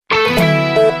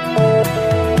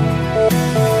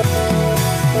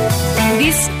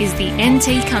is the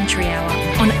NT Country Hour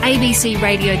on ABC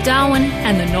Radio Darwin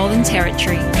and the Northern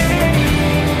Territory.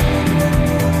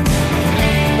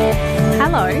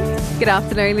 Hello, good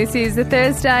afternoon. This is the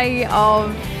Thursday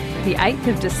of the 8th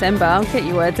of December. I'll get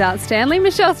your words out, Stanley.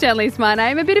 Michelle Stanley's my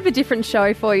name. A bit of a different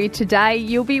show for you today.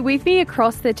 You'll be with me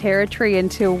across the Territory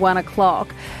until 1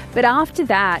 o'clock. But after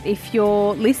that, if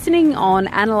you're listening on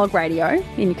analogue radio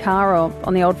in your car or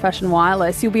on the old-fashioned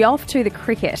wireless, you'll be off to the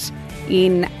cricket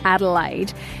in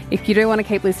Adelaide. If you do want to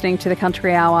keep listening to the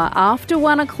Country Hour after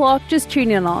 1 o'clock, just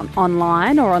tune in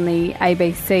online or on the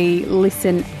ABC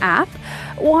Listen app.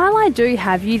 While I do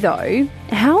have you though,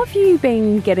 how have you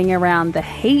been getting around the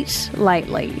heat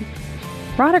lately?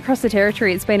 Right across the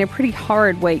Territory, it's been a pretty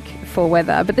horrid week for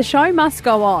weather, but the show must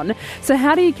go on. So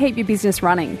how do you keep your business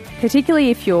running,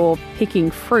 particularly if you're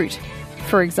picking fruit,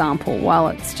 for example, while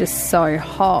it's just so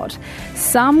hot?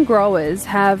 Some growers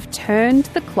have turned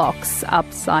the clocks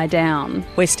upside down.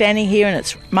 We're standing here and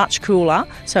it's much cooler,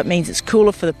 so it means it's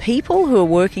cooler for the people who are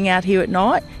working out here at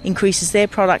night, increases their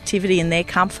productivity and their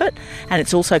comfort, and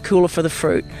it's also cooler for the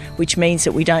fruit, which means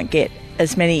that we don't get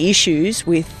as many issues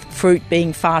with fruit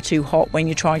being far too hot when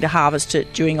you're trying to harvest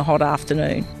it during a hot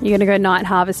afternoon. You're going to go night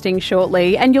harvesting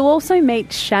shortly, and you'll also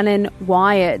meet Shannon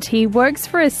Wyatt. He works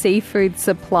for a seafood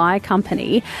supply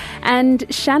company, and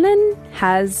Shannon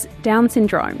has Down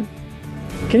syndrome.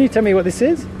 Can you tell me what this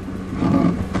is?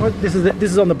 This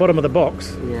is on the bottom of the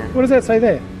box. Yeah. What does that say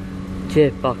there?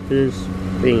 Chef boxes,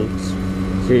 beans,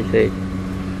 seafood.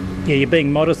 Yeah, you're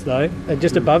being modest though.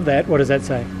 Just above that, what does that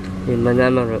say? In my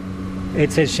name,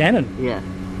 It says Shannon. yeah,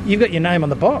 You've got your name on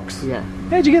the box. yeah.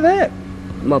 How'd you get that?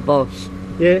 My boss,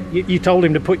 Yeah, you told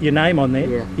him to put your name on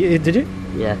there. Yeah. Did you?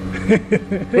 yeah.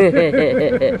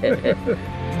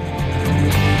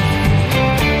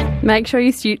 Make sure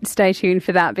you stay tuned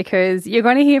for that, because you're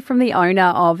going to hear from the owner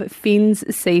of Finn's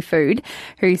Seafood,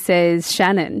 who says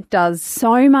Shannon does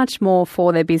so much more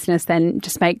for their business than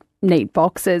just make neat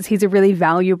boxes. He's a really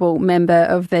valuable member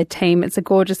of their team. It's a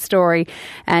gorgeous story,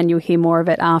 and you'll hear more of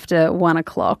it after 1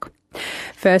 o'clock.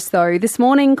 First though, this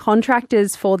morning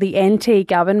contractors for the NT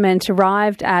government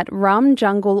arrived at Rum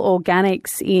Jungle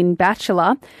Organics in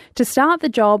Bachelor to start the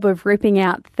job of ripping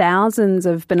out thousands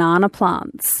of banana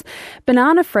plants.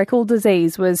 Banana freckle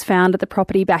disease was found at the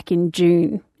property back in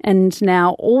June, and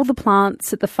now all the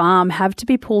plants at the farm have to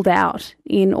be pulled out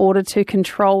in order to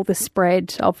control the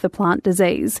spread of the plant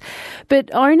disease. But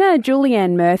owner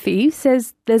Julianne Murphy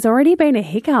says there's already been a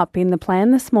hiccup in the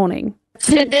plan this morning.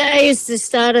 Today is the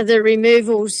start of the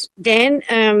removals, Dan.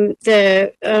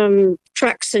 The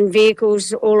trucks and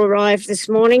vehicles all arrived this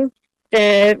morning.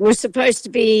 There was supposed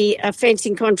to be a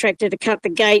fencing contractor to cut the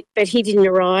gate, but he didn't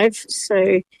arrive.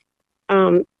 So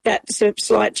that's a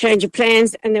slight change of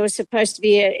plans. And there was supposed to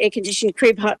be an air-conditioned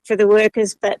crib hut for the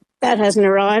workers, but that hasn't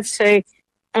arrived. So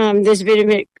there's a bit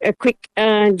of a quick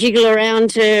jiggle around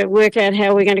to work out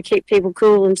how we're going to keep people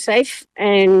cool and safe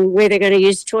and where they're going to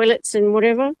use toilets and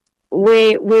whatever.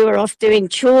 We were off doing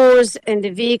chores and the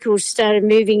vehicles started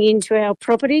moving into our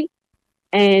property,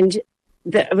 and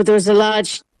there was a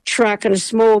large truck and a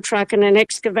small truck and an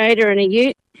excavator and a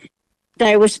ute.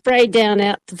 They were sprayed down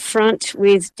out the front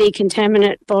with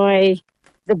decontaminant by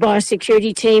the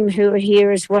biosecurity team who are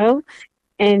here as well,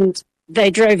 and they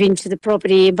drove into the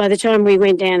property. And by the time we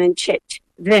went down and checked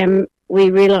them, we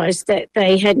realised that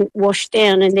they hadn't washed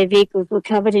down and their vehicles were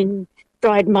covered in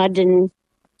dried mud and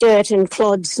dirt and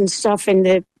clods and stuff, and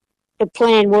the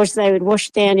plan was they would wash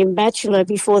down in Bachelor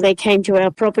before they came to our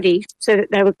property so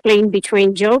that they were clean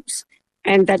between jobs,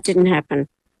 and that didn't happen.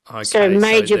 Okay, so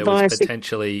major there was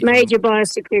potentially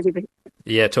biosecurity.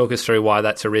 Yeah, talk us through why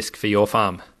that's a risk for your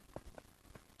farm.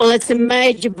 Well, it's a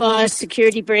major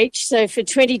biosecurity breach. So for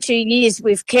 22 years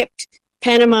we've kept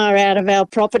Panama out of our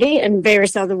property and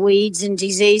various other weeds and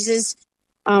diseases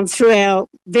through our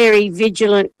very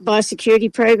vigilant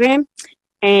biosecurity program.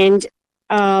 And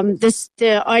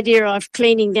the idea of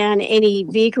cleaning down any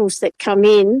vehicles that come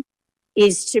in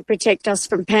is to protect us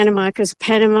from Panama, because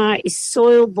Panama is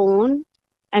soil-borne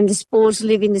and the spores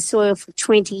live in the soil for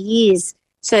 20 years.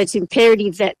 So it's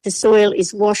imperative that the soil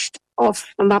is washed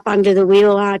off from up under the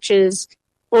wheel arches,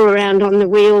 all around on the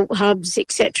wheel hubs,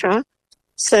 etc.,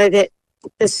 so that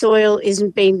the soil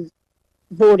isn't being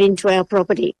brought into our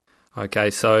property.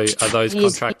 Okay, so are those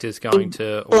contractors going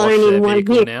to wash their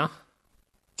vehicle now?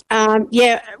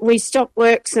 Yeah, we stopped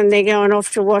works and they're going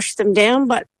off to wash them down,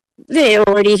 but they're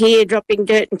already here dropping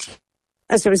dirt. And,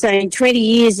 as I was saying, 20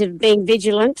 years of being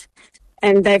vigilant,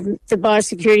 and the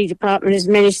biosecurity department has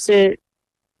managed to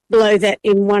blow that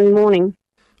in one morning.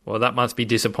 Well, that must be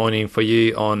disappointing for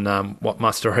you on what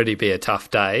must already be a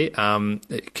tough day.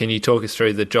 Can you talk us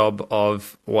through the job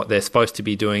of what they're supposed to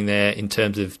be doing there in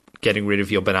terms of getting rid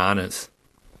of your bananas?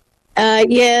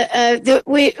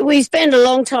 We spent a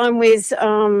long time with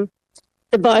the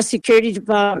Biosecurity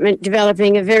Department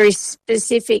developing a very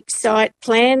specific site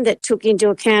plan that took into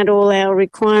account all our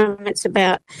requirements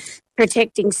about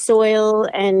protecting soil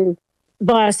and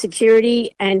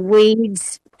biosecurity and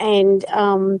weeds. And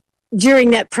during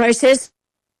that process,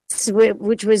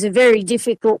 which was a very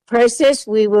difficult process,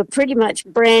 we were pretty much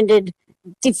branded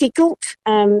difficult,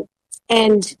 and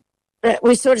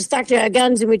we sort of stuck to our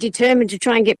guns, and we're determined to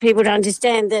try and get people to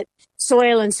understand that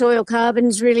soil and soil carbon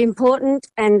is really important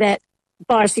and that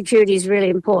biosecurity is really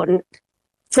important.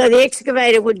 So the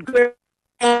excavator would grab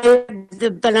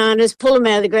the bananas, pull them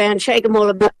out of the ground, shake them all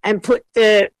about, and put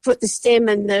the stem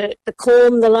and the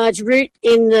corm, the large root,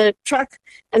 in the truck,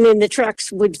 and then the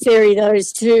trucks would ferry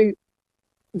those to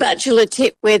Bachelor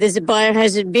Tip, where there's a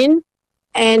biohazard bin,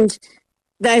 and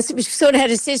they sort of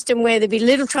had a system where there'd be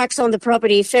little trucks on the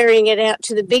property ferrying it out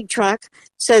to the big truck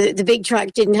so that the big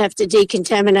truck didn't have to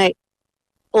decontaminate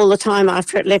all the time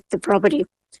after it left the property.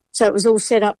 So it was all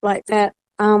set up like that.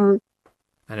 And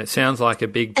it sounds like a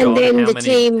big job.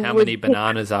 How many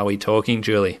bananas are we talking,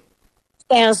 Julie?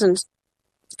 Thousands.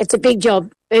 It's a big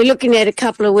job. We're looking at a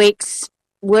couple of weeks'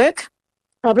 work,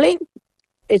 probably.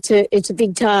 It's a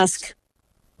big task.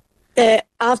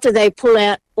 After they pull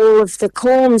out all of the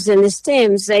corms and the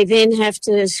stems, they then have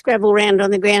to scrabble around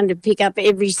on the ground to pick up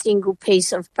every single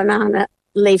piece of banana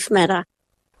leaf matter.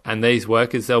 And these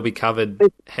workers, they'll be covered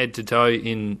head to toe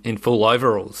in full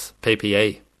overalls,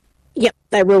 PPE. Yep,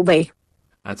 they will be.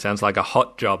 That sounds like a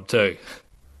hot job too.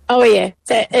 Oh, yeah.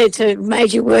 It's a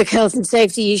major work health and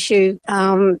safety issue.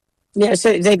 So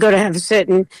they've got to have a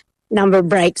certain number of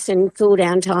breaks and cool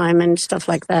down time and stuff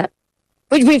like that,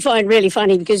 which we find really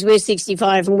funny because we're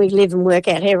 65 and we live and work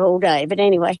out here all day. But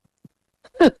anyway.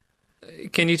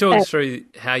 Can you talk us through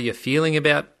how you're feeling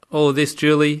about all of this,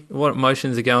 Julie? What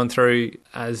emotions are going through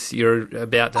as you're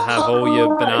about to have all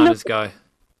your bananas go?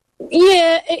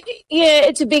 Yeah,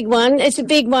 it's a big one. It's a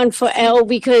big one for Al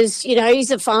because, he's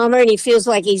a farmer and he feels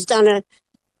like he's done a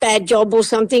bad job or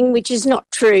something, which is not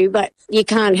true, but you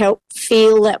can't help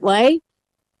feel that way.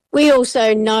 We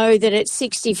also know that at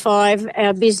 65,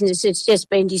 our business has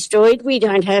just been destroyed. We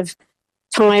don't have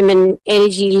time and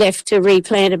energy left to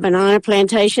replant a banana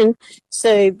plantation.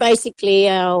 So basically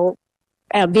our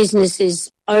business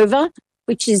is over,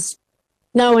 which is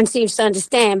no one seems to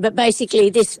understand, but basically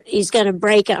this is going to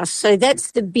break us. So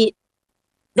that's the bit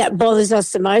that bothers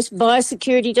us the most.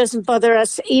 Biosecurity doesn't bother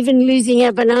us. Even losing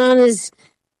our bananas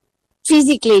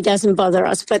physically doesn't bother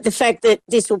us, but the fact that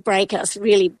this will break us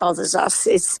really bothers us.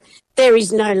 There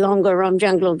is no longer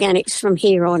Jungle Organics from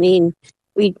here on in.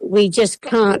 We just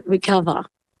can't recover.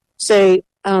 So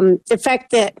the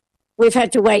fact that we've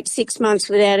had to wait 6 months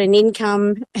without an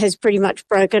income has pretty much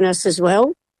broken us as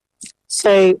well.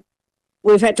 So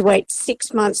we've had to wait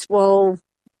 6 months while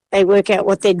they work out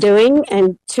what they're doing.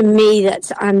 And to me,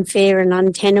 that's unfair and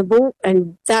untenable.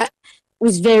 And that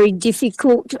was very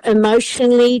difficult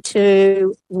emotionally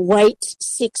to wait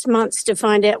 6 months to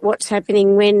find out what's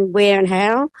happening when, where and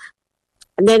how.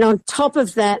 And then on top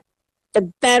of that,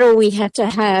 the battle we had to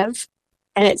have,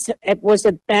 and it was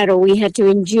a battle, we had to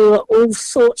endure all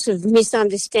sorts of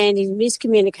misunderstandings,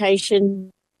 miscommunication.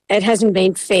 It hasn't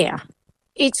been fair.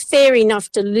 It's fair enough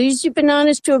to lose your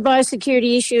bananas to a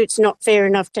biosecurity issue. It's not fair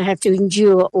enough to have to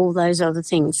endure all those other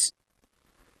things.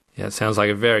 Yeah, it sounds like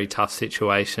a very tough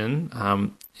situation.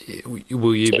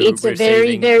 Will you be it's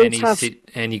receiving tough.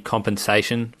 any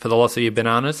compensation for the loss of your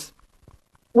bananas?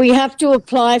 We have to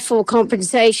apply for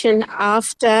compensation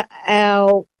after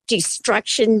our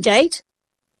destruction date.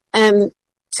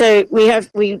 So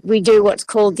we do what's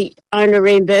called the owner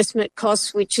reimbursement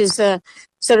costs, which is a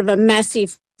sort of a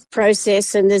massive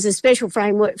process, and there's a special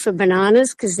framework for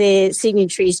bananas because they're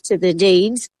signatories to the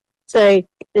deeds. So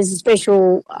there's a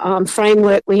special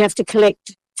framework. We have to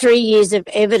collect 3 years of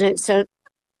evidence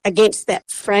against that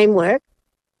framework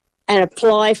and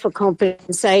apply for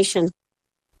compensation.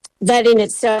 That in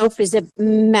itself is a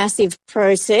massive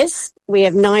process. We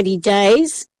have 90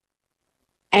 days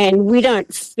and we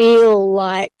don't feel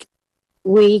like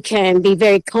we can be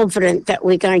very confident that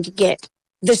we're going to get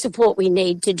the support we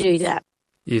need to do that.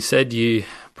 You said you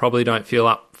probably don't feel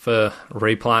up for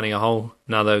replanting a whole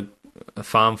another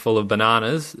farm full of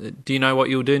bananas. Do you know what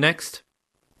you'll do next?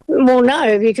 Well,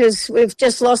 no, because we've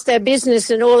just lost our business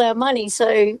and all our money,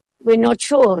 so we're not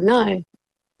sure, no,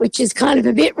 which is kind of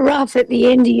a bit rough at the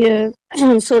end of your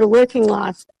sort of working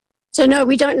life. So, no,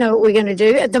 we don't know what we're going to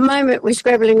do. At the moment, we're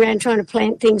scrabbling around trying to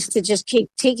plant things to just keep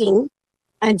ticking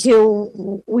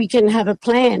until we can have a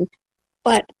plan.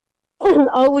 But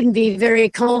I wouldn't be very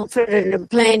confident of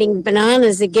planting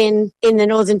bananas again in the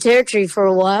Northern Territory for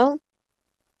a while.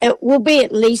 It will be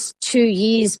at least 2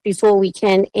 years before we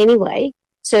can anyway.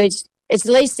 So it's at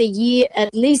least a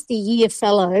year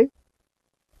fallow.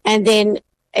 And then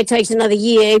it takes another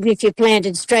year, even if you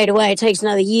planted straight away, it takes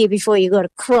another year before you got a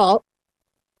crop.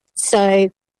 So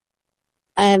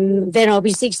then I'll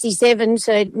be 67,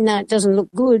 so no, it doesn't look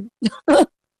good.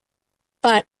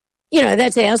 But,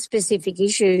 that's our specific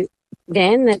issue,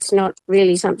 Dan. That's not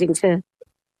really something to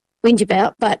whinge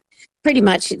about, but pretty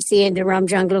much it's the end of Rum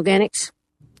Jungle Organics.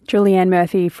 Julianne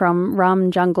Murphy from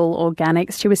Rum Jungle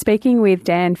Organics. She was speaking with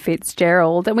Dan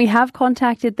Fitzgerald, and we have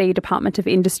contacted the Department of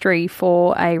Industry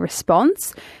for a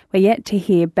response. We're yet to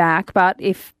hear back, but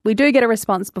if we do get a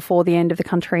response before the end of the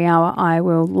country hour, I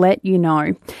will let you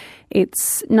know.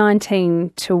 It's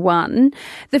 19-1.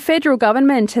 The federal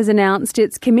government has announced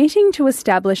it's committing to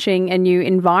establishing a new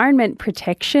Environment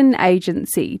Protection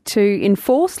Agency to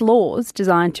enforce laws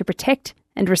designed to protect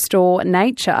and restore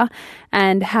nature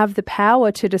and have the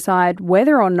power to decide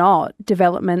whether or not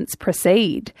developments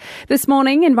proceed. This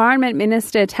morning, Environment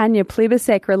Minister Tanya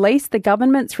Plibersek released the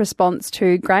government's response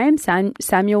to Graham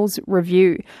Samuel's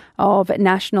review of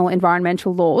national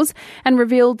environmental laws and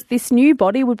revealed this new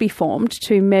body would be formed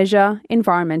to measure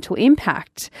environmental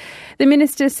impact. The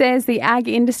minister says the ag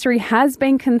industry has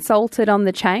been consulted on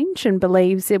the change and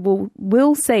believes it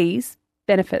will seize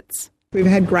benefits. We've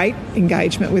had great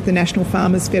engagement with the National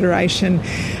Farmers Federation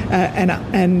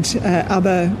and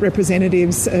other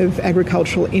representatives of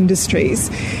agricultural industries.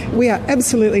 We are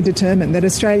absolutely determined that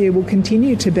Australia will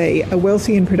continue to be a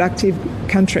wealthy and productive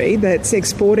country that's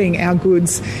exporting our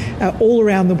goods all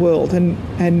around the world,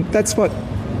 and that's what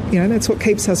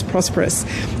keeps us prosperous.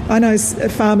 I know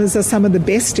farmers are some of the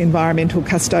best environmental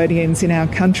custodians in our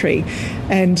country,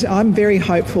 and I'm very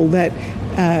hopeful that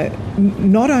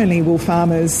not only will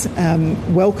farmers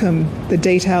welcome the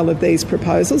detail of these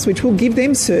proposals, which will give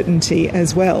them certainty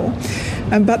as well,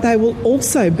 but they will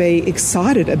also be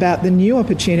excited about the new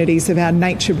opportunities of our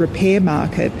nature repair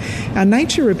market. Our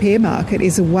nature repair market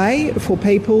is a way for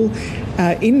people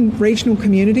in regional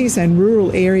communities and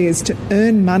rural areas to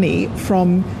earn money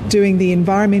from doing the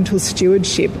environmental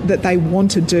stewardship that they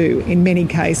want to do, in many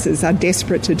cases are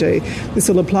desperate to do. This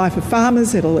will apply for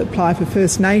farmers, it'll apply for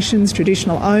First Nations,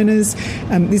 traditional owners.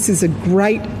 This is a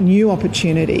great new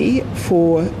opportunity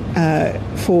for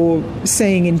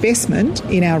seeing investment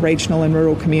in our regional and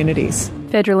rural communities.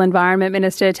 Federal Environment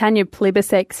Minister Tanya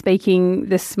Plibersek speaking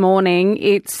this morning.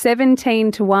 It's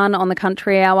 17-1 on the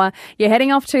country hour. You're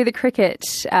heading off to the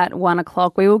cricket at 1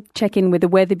 o'clock. We will check in with the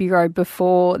Weather Bureau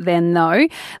before then, though.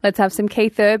 Let's have some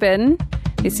Keith Urban.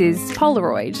 This is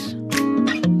Polaroid.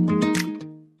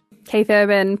 Keith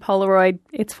Urban, Polaroid,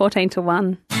 it's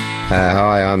 14-1.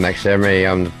 Hi, I'm Max Emery.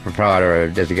 I'm the proprietor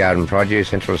of Desert Garden Produce,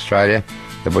 Central Australia,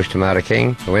 the Bush Tomato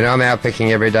King. When I'm out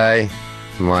picking every day,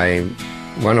 my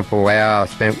wonderful hour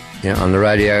spent on the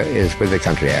radio is with the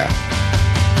Country Hour.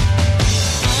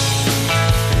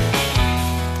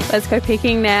 Let's go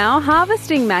picking now.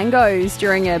 Harvesting mangoes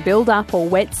during a build-up or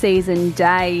wet season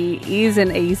day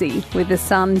isn't easy with the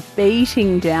sun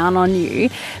beating down on you.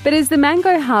 But as the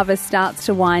mango harvest starts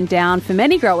to wind down for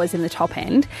many growers in the top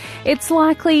end, it's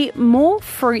likely more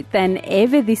fruit than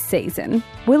ever this season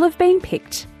will have been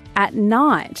picked at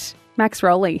night. Max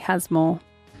Rowley has more.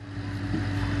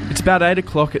 It's about 8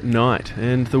 o'clock at night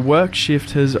and the work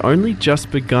shift has only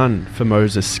just begun for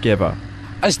Moses Skeva.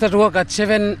 I start work at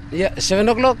 7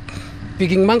 o'clock,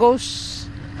 picking mangoes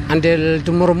until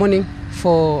tomorrow morning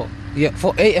 4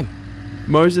 a.m.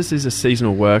 Moses is a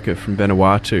seasonal worker from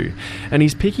Vanuatu and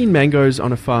he's picking mangoes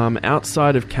on a farm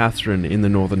outside of Katherine in the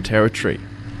Northern Territory.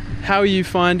 How are you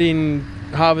finding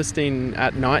harvesting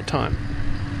at night time?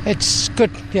 It's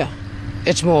good, yeah.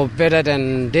 It's more better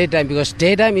than daytime because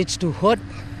daytime it's too hot.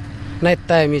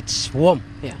 Nighttime it's warm,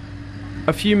 yeah.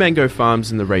 A few mango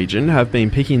farms in the region have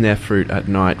been picking their fruit at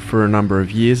night for a number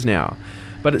of years now,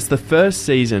 but it's the first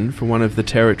season for one of the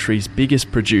territory's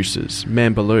biggest producers,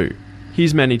 Mambaloo.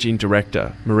 Here's Managing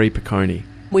Director, Marie Piccone.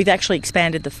 We've actually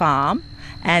expanded the farm,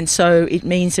 and so it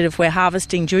means that if we're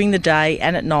harvesting during the day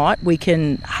and at night, we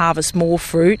can harvest more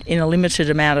fruit in a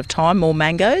limited amount of time, more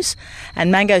mangoes.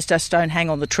 And mangoes just don't hang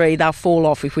on the tree, they'll fall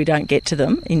off if we don't get to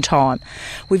them in time.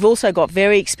 We've also got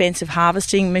very expensive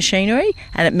harvesting machinery,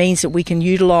 and it means that we can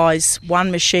utilise one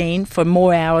machine for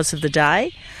more hours of the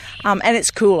day. And it's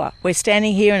cooler. We're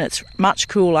standing here and it's much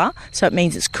cooler, so it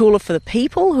means it's cooler for the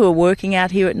people who are working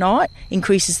out here at night,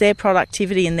 increases their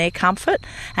productivity and their comfort,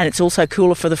 and it's also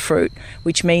cooler for the fruit,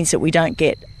 which means that we don't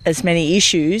get as many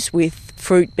issues with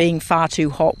fruit being far too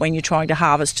hot when you're trying to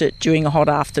harvest it during a hot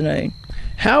afternoon.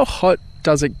 How hot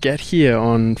does it get here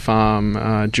on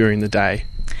farm during the day?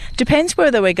 Depends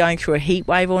whether we're going through a heat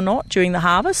wave or not during the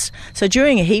harvest. So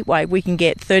during a heat wave, we can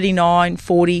get 39,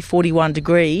 40, 41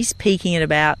 degrees, peaking at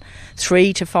about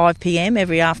 3 to 5 p.m.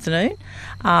 every afternoon.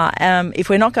 If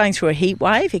we're not going through a heat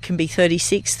wave, it can be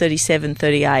 36, 37,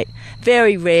 38.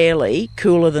 Very rarely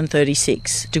cooler than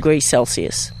 36 degrees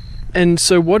Celsius. And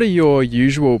so what are your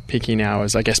usual picking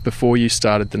hours, I guess, before you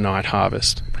started the night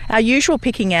harvest? Our usual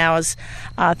picking hours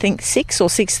are, I think, 6 or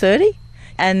 6:30.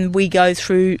 And we go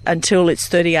through until it's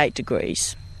 38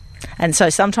 degrees. And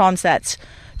so sometimes that's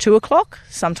 2 o'clock,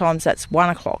 sometimes that's 1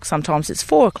 o'clock, sometimes it's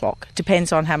 4 o'clock.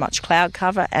 Depends on how much cloud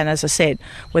cover and, as I said,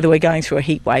 whether we're going through a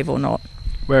heat wave or not.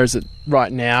 Whereas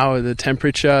right now, the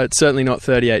temperature, it's certainly not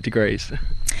 38 degrees.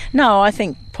 No, I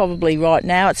think probably right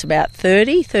now it's about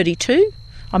 30, 32.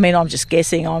 I mean, I'm just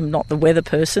guessing, I'm not the weather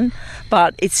person,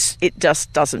 but it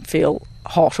just doesn't feel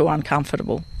hot or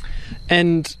uncomfortable.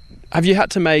 And have you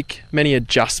had to make many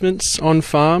adjustments on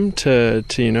farm to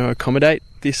accommodate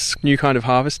this new kind of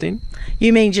harvesting?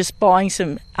 You mean just buying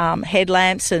some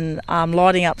headlamps and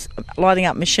lighting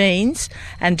up machines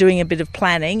and doing a bit of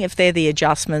planning? If they're the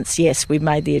adjustments, yes, we've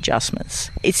made the adjustments.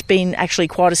 It's been actually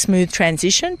quite a smooth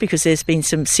transition because there's been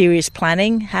some serious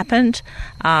planning happened,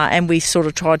 and we sort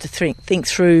of tried to think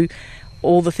through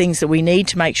all the things that we need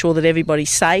to make sure that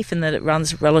everybody's safe and that it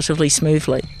runs relatively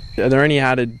smoothly. Are there any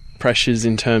added pressures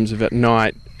in terms of at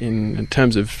night, in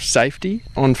terms of safety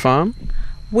on farm?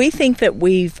 We think that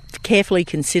we've carefully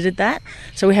considered that.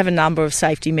 So we have a number of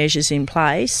safety measures in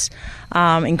place,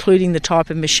 including the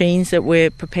type of machines that we're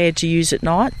prepared to use at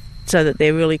night, so that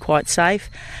they're really quite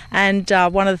safe. And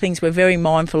one of the things we're very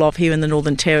mindful of here in the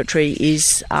Northern Territory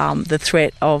is the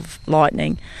threat of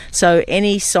lightning. So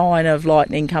any sign of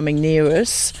lightning coming near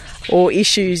us or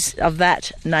issues of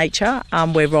that nature,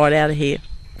 we're right out of here.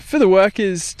 For the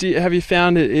workers, have you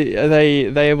found are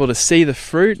they able to see the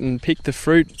fruit and pick the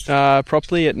fruit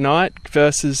properly at night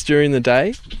versus during the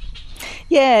day?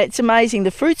 Yeah, it's amazing.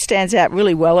 The fruit stands out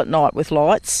really well at night with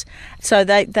lights. So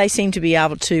they seem to be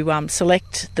able to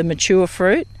select the mature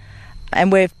fruit,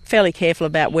 and we're fairly careful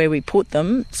about where we put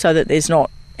them so that there's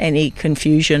not any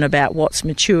confusion about what's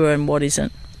mature and what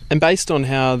isn't. And based on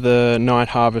how the night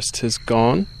harvest has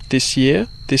gone this year,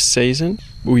 this season,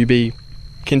 will you be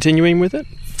continuing with it?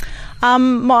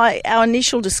 Our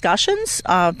initial discussions,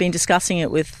 I've been discussing it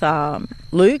with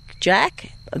Luke,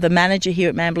 Jack, the manager here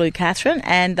at Mambaloo, Catherine,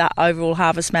 and the overall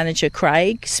harvest manager,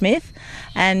 Craig Smith,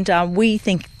 and we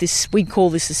think we'd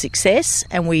call this a success,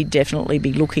 and we'd definitely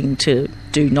be looking to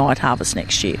do night harvest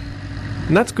next year.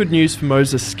 And that's good news for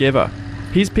Moses Skever.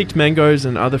 He's picked mangoes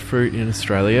and other fruit in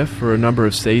Australia for a number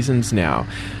of seasons now,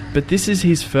 but this is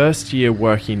his first year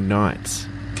working nights.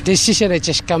 This season I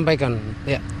just come back on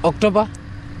October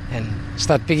and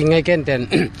start picking again.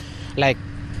 Then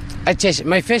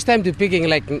my first time to picking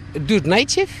do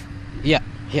night shift. Yeah,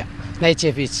 night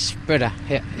shift is better.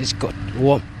 Yeah, it's good,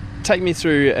 warm. Take me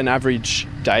through an average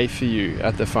day for you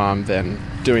at the farm then,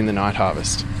 doing the night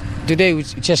harvest. Today we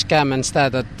just come and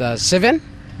start at 7.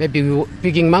 Maybe we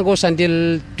picking mangoes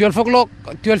until 12 o'clock,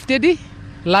 12:30,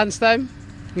 lunchtime.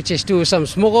 We just do some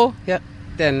smoko. Yeah,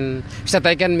 then start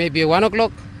again maybe 1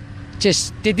 o'clock,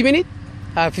 just 30 minutes,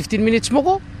 15 minutes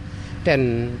smoko.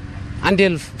 Then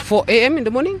until 4 a.m. in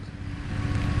the morning,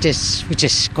 we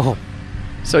just go home.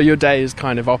 So your day is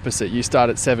kind of opposite. You start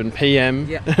at 7 p.m.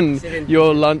 and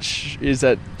your lunch is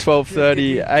at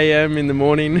 12:30 a.m. in the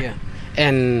morning. Yeah,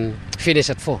 and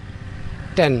finish at 4.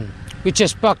 Then we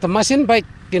just park the machine back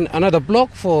in another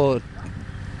block for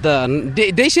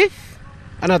the day shift.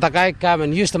 Another guy come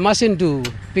and use the machine to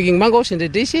picking mangoes in the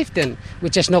day shift. Then we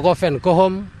just knock off and go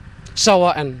home,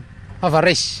 shower and have a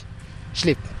rest,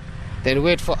 sleep. Then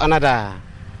wait for another,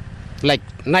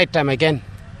 night time again.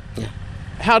 Yeah.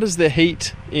 How does the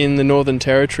heat in the Northern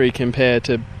Territory compare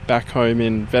to back home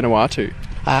in Vanuatu?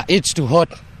 It's too hot.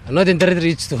 Northern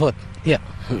Territory, it's too hot. Yeah.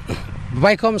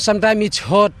 Back home, sometimes it's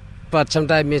hot, but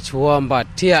sometimes it's warm. But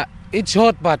here, it's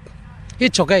hot, but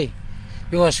it's okay.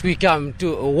 Because we come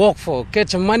to work for, get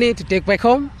some money to take back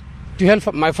home, to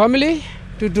help my family,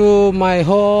 to do my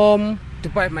home, to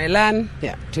buy my land,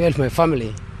 to help my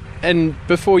family. And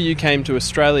before you came to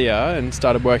Australia and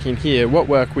started working here, what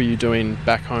work were you doing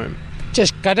back home?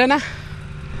 Just gardener.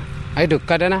 I do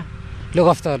gardener. Look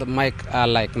after my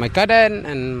garden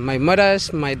and my dad's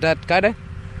garden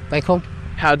back home.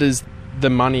 How does the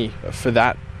money for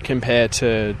that compare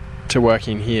to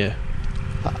working here?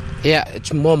 Yeah,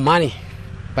 it's more money.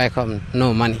 Back home,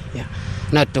 no money. Yeah,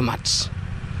 not too much.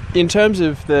 In terms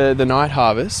of the night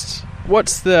harvest,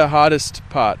 what's the hardest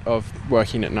part of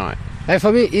working at night?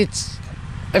 For me, it's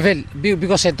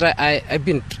because I've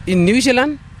been in New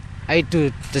Zealand. I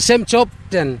do the same job.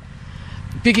 Then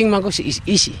picking mangoes is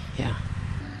easy. Yeah.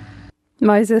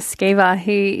 Moses Skiva,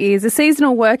 he is a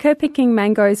seasonal worker picking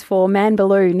mangoes for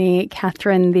Manbaloo near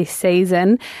Katherine this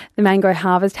season. The mango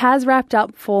harvest has wrapped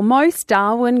up for most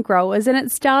Darwin growers and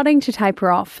it's starting to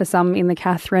taper off for some in the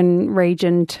Katherine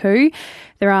region too.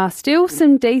 There are still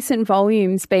some decent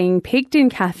volumes being picked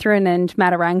in Katherine and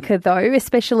Mataranka though,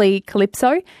 especially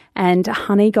Calypso and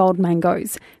Honey Gold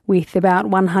mangoes, with about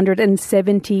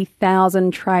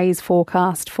 170,000 trays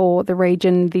forecast for the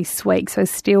region this week. So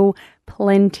still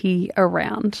plenty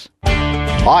around.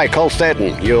 Hi, Col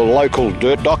Stanton, your local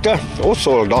dirt doctor or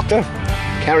soil doctor,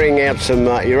 carrying out some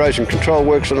erosion control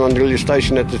works on Orillia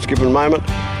Station at this given moment.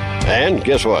 And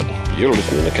guess what? You're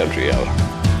listening to Country Hour.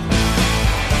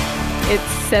 It's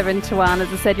 7 to 1.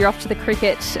 As I said, you're off to the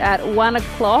cricket at 1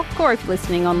 o'clock, or if you're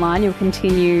listening online, you'll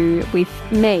continue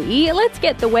with me. Let's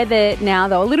get the weather now,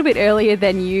 though, a little bit earlier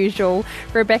than usual.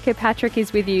 Rebecca Patrick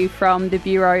is with you from the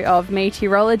Bureau of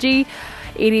Meteorology.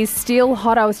 It is still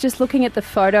hot. I was just looking at the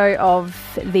photo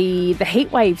of the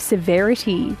heatwave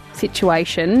severity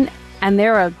situation, and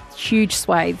there are huge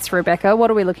swathes. Rebecca, what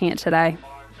are we looking at today?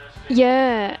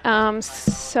 Yeah,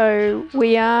 so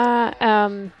we are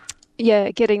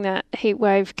getting that heat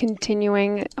wave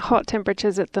continuing. Hot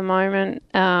temperatures at the moment,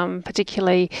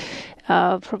 particularly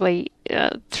probably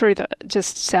through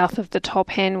just south of the Top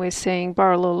Hen. We're seeing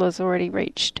Borroloola's already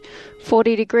reached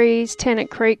 40 degrees, Tennant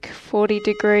Creek 40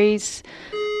 degrees.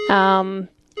 And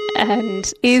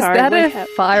is that a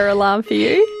fire alarm for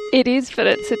you? It is, but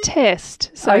it's a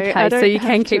test. So okay, so you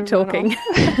can keep talking.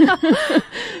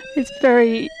 It's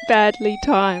very badly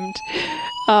timed.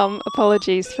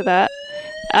 Apologies for that.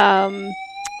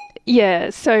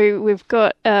 So we've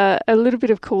got a little bit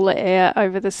of cooler air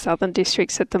over the southern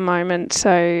districts at the moment.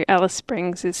 So Alice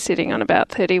Springs is sitting on about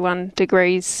 31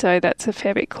 degrees, so that's a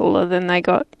fair bit cooler than they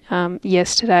got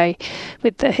yesterday,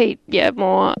 with the heat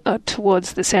more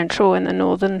towards the central and the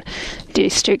northern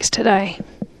districts today.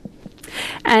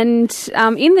 And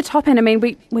in the Top End, I mean,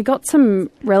 we got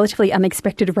some relatively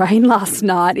unexpected rain last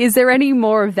night. Is there any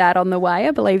more of that on the way?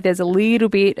 I believe there's a little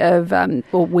bit of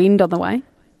wind on the way.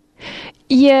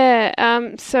 Yeah,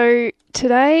 so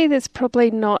today there's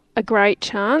probably not a great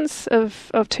chance of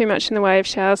too much in the way of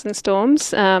showers and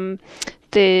storms.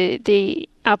 The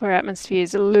upper atmosphere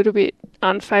is a little bit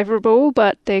unfavourable,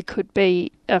 but there could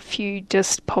be a few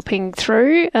just popping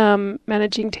through,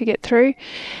 managing to get through.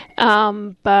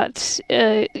 So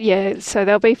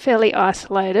they'll be fairly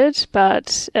isolated,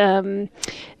 but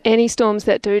any storms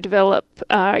that do develop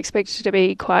are expected to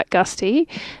be quite gusty.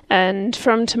 And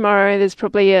from tomorrow, there's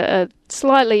probably a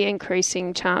slightly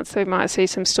increasing chance we might see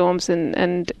some storms,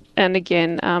 and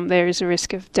again, there is a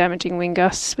risk of damaging wind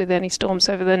gusts with any storms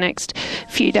over the next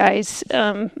few days,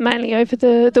 mainly over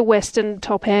the western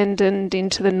Top End and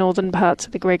into the northern parts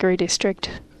of the Gregory district.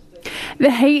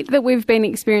 The heat that we've been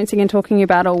experiencing and talking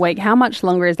about all week, how much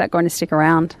longer is that going to stick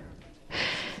around?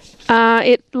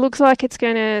 It looks like it's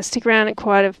going to stick around at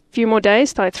quite a few more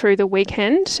days, like through the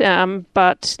weekend.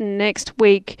 But next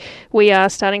week, we are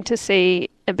starting to see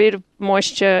a bit of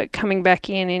moisture coming back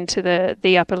into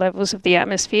the upper levels of the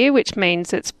atmosphere, which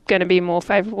means it's going to be more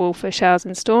favourable for showers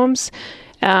and storms.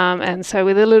 And so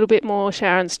with a little bit more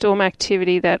shower and storm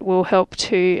activity, that will help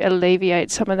to alleviate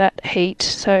some of that heat.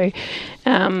 So,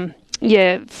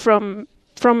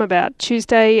 from about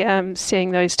Tuesday,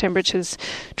 seeing those temperatures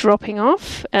dropping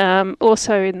off.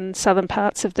 Also in southern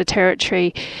parts of the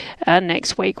Territory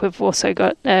next week, we've also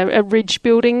got a ridge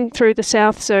building through the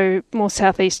south, so more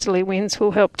southeasterly winds will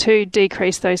help to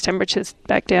decrease those temperatures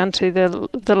back down to the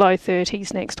low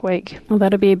 30s next week. Well,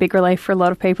 that'll be a big relief for a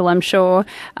lot of people, I'm sure.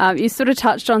 You sort of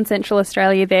touched on Central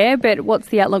Australia there, but what's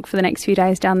the outlook for the next few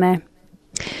days down there?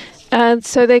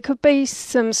 So there could be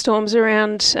some storms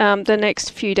around the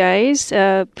next few days,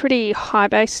 pretty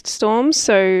high-based storms,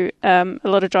 so a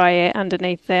lot of dry air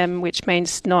underneath them, which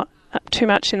means not too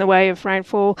much in the way of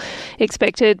rainfall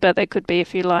expected, but there could be a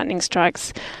few lightning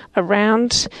strikes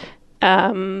around.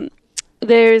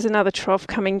 There is another trough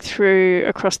coming through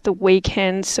across the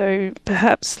weekend, so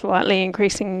perhaps slightly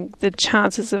increasing the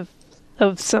chances of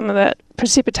some of that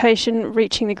precipitation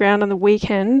reaching the ground on the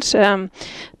weekend.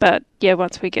 But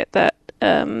once we get that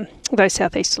those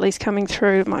southeasterlies coming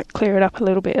through, it might clear it up a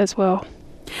little bit as well.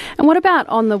 And what about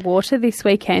on the water this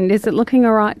weekend? Is it looking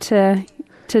all right to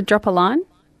drop a line?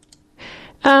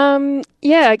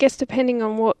 Yeah, I guess depending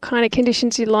on what kind of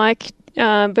conditions you like,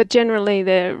 but generally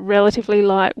they're relatively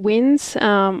light winds.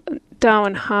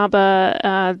 Darwin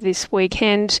Harbour this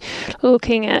weekend,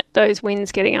 looking at those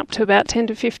winds getting up to about 10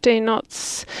 to 15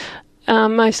 knots,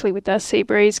 mostly with that sea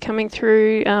breeze coming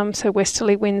through, so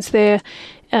westerly winds there.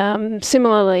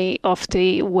 Similarly, off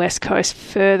the west coast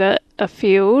further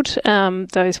afield,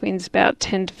 those winds about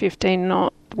 10 to 15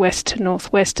 knot west to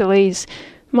northwesterlies,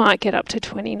 might get up to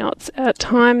 20 knots at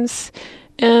times.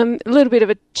 A little bit of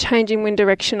a change in wind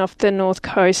direction off the north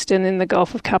coast and in the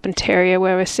Gulf of Carpentaria,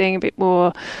 where we're seeing a bit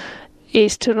more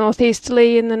east to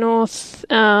northeasterly in the north,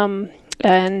 and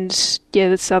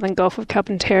the southern Gulf of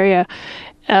Carpentaria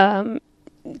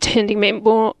tending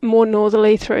more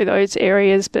northerly through those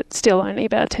areas, but still only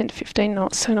about 10 to 15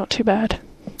 knots, so not too bad.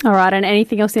 All right, and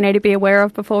anything else you need to be aware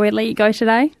of before we let you go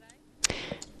today?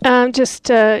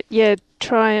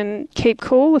 Try and keep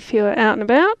cool if you're out and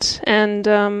about, and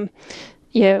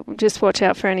just watch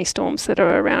out for any storms that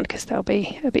are around because they'll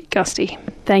be a bit gusty.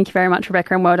 Thank you very much,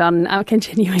 Rebecca, and well done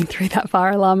continuing through that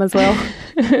fire alarm as well.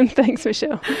 Thanks,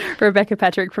 Michelle. Rebecca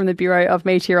Patrick from the Bureau of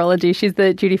Meteorology. She's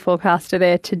the duty forecaster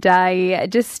there today.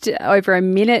 Just over a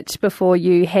minute before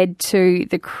you head to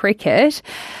the cricket.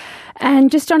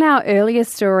 And just on our earlier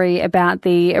story about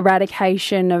the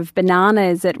eradication of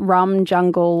bananas at Rum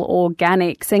Jungle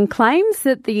Organics, and claims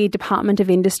that the Department of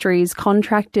Industry's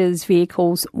contractors'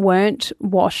 vehicles weren't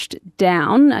washed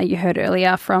down. You heard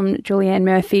earlier from Julianne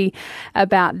Murphy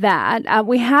about that.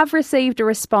 We have received a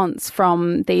response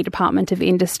from the Department of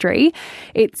Industry.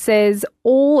 It says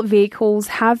all vehicles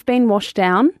have been washed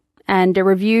down, and a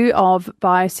review of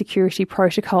biosecurity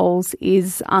protocols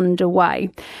is underway.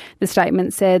 The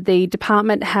statement said the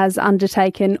department has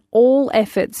undertaken all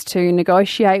efforts to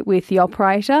negotiate with the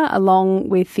operator along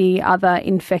with the other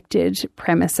infected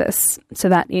premises. So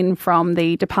that in from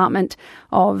the Department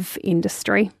of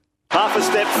Industry. Half a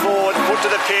step forward, put to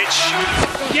the pitch.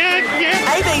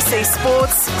 ABC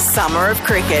Sports Summer of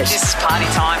Cricket. This is party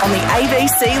time. On the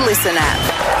ABC Listen app.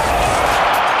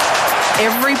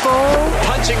 Every ball.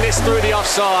 Punching this through the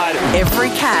offside. Every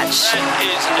catch. That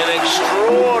is an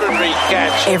extraordinary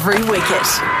catch. Every wicket.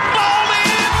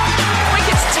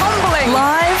 Wickets tumbling.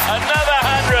 Live. Another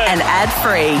 100. And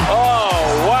ad-free.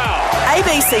 Oh, wow.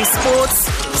 ABC Sports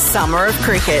Summer of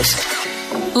Cricket.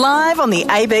 Live on the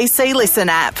ABC Listen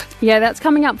app. Yeah, that's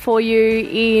coming up for you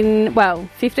in,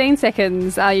 15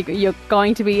 seconds. You're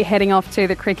going to be heading off to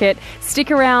the cricket. Stick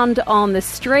around on the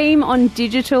stream, on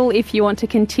digital, if you want to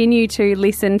continue to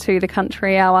listen to the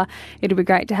Country Hour. It'll be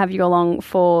great to have you along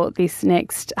for this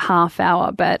next half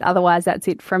hour. But otherwise, that's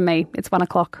it from me. It's 1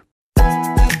 o'clock.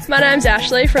 My name's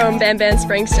Ashley from Ban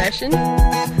Spring Station.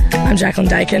 I'm Jacqueline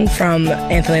Dakin from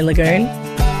Anthony Lagoon.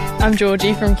 I'm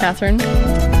Georgie from Catherine.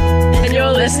 And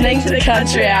you're listening to the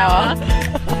Country Hour.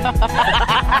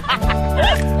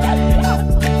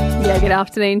 Good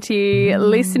afternoon to you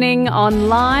listening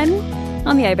online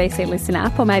on the ABC Listen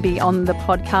app or maybe on the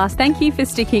podcast. Thank you for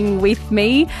sticking with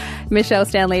me. Michelle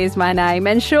Stanley is my name.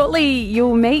 And shortly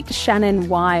you'll meet Shannon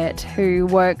Wyatt, who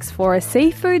works for a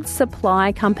seafood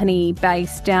supply company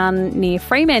based down near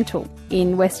Fremantle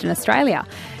in Western Australia.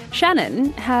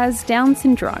 Shannon has Down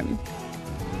syndrome.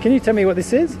 Can you tell me what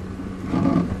this is?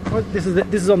 This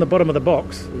is on the bottom of the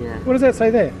box. Yeah. What does that say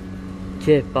there?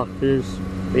 Jeff Buckley's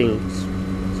Beans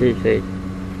Seafood.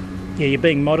 Yeah, you're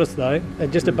being modest though.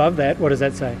 Just above that, what does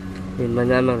that say? In my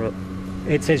name.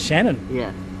 It says Shannon.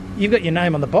 Yeah. You've got your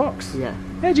name on the box. Yeah.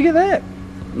 How'd you get that?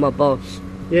 My boss.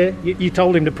 Yeah, you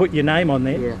told him to put your name on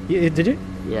there. Yeah. Did you?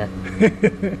 Yeah.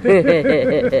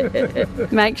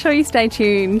 Make sure you stay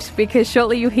tuned because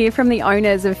shortly you'll hear from the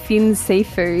owners of Finn's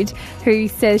Seafood, who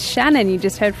says Shannon, you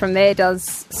just heard from there,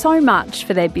 does so much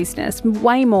for their business,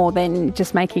 way more than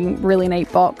just making really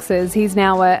neat boxes. He's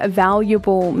now a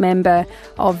valuable member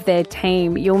of their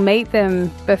team. You'll meet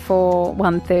them before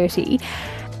 1:30.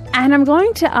 And I'm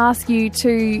going to ask you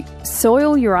to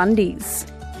soil your undies.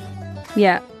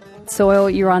 Yeah. Soil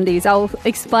your undies. I'll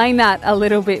explain that a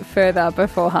little bit further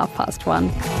before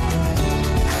 1:30.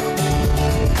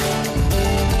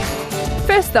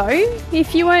 First though,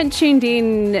 if you weren't tuned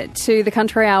in to the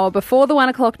Country Hour before the 1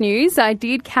 o'clock news, I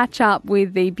did catch up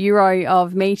with the Bureau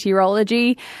of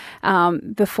Meteorology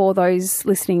before those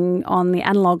listening on the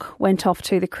analogue went off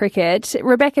to the cricket.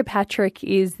 Rebecca Patrick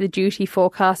is the duty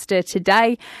forecaster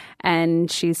today, and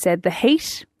she said the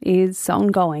heat is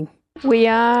ongoing. We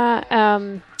are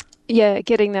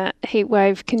getting that heat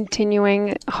wave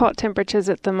continuing. Hot temperatures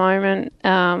at the moment,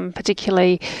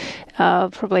 particularly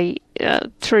probably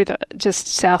through just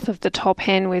south of the top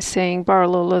end, we're seeing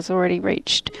Borroloola's already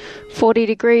reached 40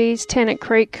 degrees, Tennant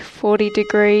Creek 40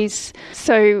 degrees.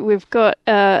 So we've got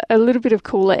a little bit of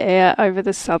cooler air over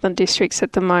the southern districts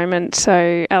at the moment.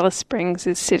 So Alice Springs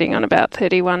is sitting on about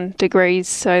 31 degrees,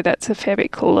 so that's a fair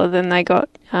bit cooler than they got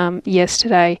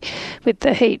yesterday, with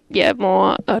the heat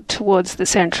more towards the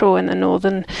central and the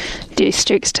northern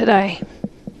districts today.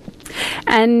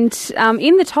 And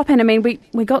in the top end, I mean,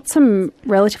 we got some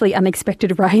relatively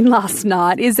unexpected rain last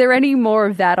night. Is there any more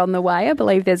of that on the way? I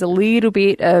believe there's a little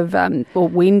bit of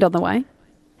wind on the way.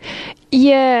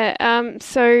 Yeah,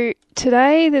 so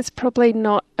today there's probably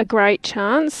not a great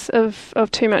chance of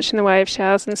too much in the way of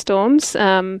showers and storms.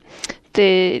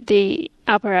 The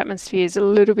upper atmosphere is a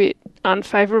little bit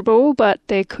unfavourable, but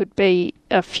there could be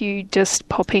a few just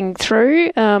popping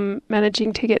through,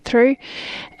 managing to get through.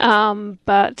 So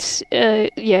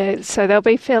they'll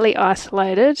be fairly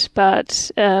isolated,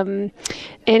 but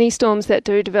any storms that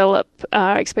do develop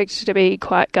are expected to be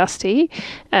quite gusty.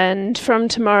 And from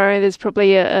tomorrow, there's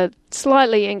probably a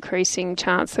slightly increasing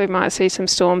chance that we might see some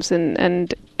storms,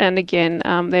 and again,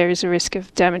 there is a risk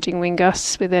of damaging wind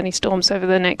gusts with any storms over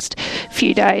the next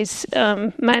few days,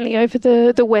 mainly over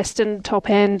the western top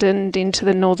end and into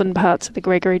the northern parts of the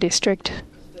Gregory district.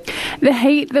 The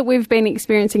heat that we've been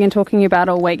experiencing and talking about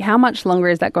all week, how much longer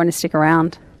is that going to stick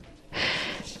around?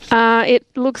 It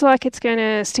looks like it's going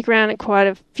to stick around quite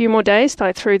a few more days,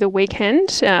 like through the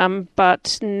weekend.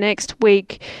 But next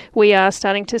week, we are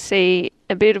starting to see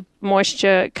a bit of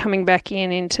moisture coming back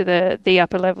into the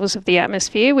upper levels of the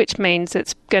atmosphere, which means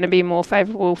it's going to be more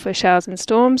favourable for showers and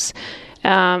storms.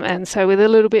 And so with a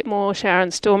little bit more shower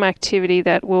and storm activity,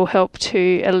 that will help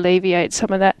to alleviate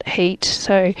some of that heat.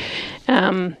 So,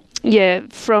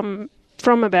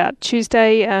 from about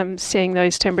Tuesday, seeing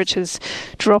those temperatures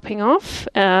dropping off.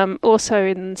 Also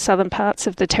in southern parts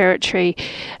of the territory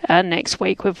next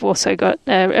week, we've also got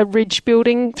a ridge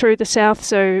building through the south,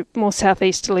 so more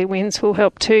southeasterly winds will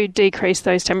help to decrease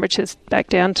those temperatures back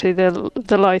down to the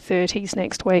low 30s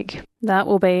next week. That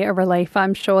will be a relief,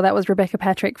 I'm sure. That was Rebecca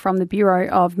Patrick from the Bureau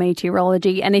of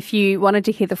Meteorology. And if you wanted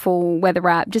to hear the full weather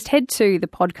app, just head to the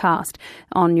podcast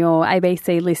on your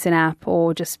ABC Listen app,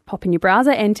 or just pop in your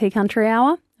browser, NT Country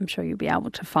Hour. I'm sure you'll be able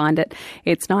to find it.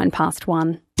 It's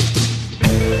 1:09.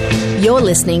 You're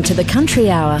listening to the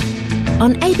Country Hour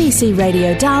on ABC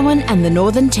Radio Darwin and the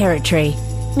Northern Territory.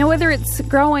 Now, whether it's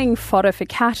growing fodder for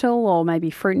cattle or maybe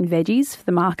fruit and veggies for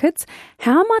the markets,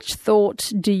 how much thought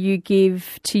do you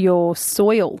give to your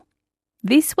soil?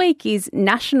 This week is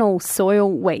National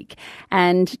Soil Week,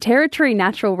 and Territory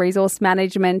Natural Resource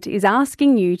Management is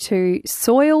asking you to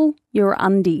soil your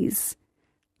undies.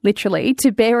 Literally,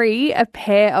 to bury a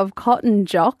pair of cotton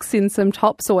jocks in some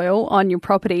topsoil on your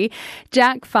property.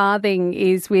 Jack Farthing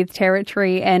is with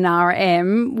Territory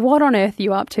NRM. What on earth are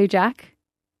you up to, Jack?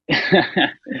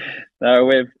 No,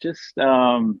 we've just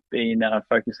been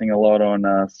focusing a lot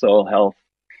on soil health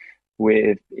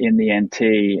in the NT,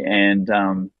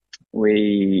 and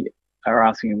we are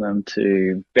asking them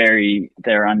to bury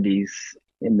their undies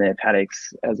in their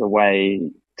paddocks as a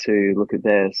way to look at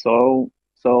their soil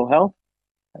health.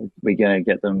 We're going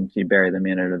to get them to bury them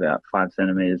in at about 5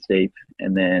 centimetres deep,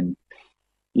 and then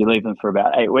you leave them for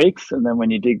about 8 weeks, and then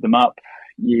when you dig them up,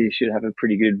 you should have a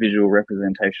pretty good visual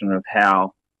representation of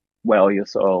how well your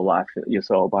soil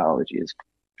biology is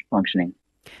functioning.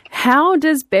 How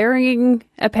does burying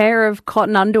a pair of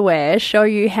cotton underwear show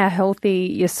you how healthy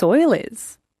your soil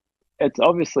is? It's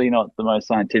obviously not the most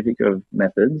scientific of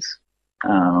methods.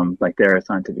 There are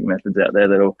scientific methods out there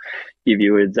that'll give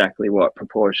you exactly what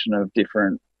proportion of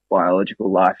different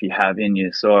biological life you have in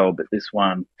your soil, but this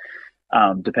one,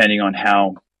 depending on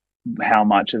how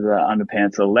much of the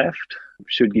underpants are left,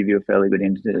 should give you a fairly good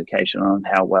indication on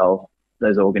how well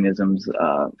those organisms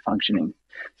are functioning.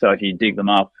 So if you dig them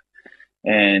up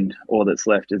and all that's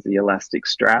left is the elastic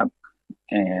strap,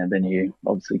 and then you're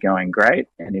obviously going great.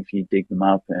 And if you dig them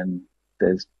up and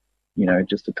there's,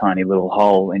 just a tiny little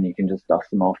hole and you can just dust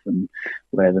them off and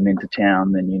wear them into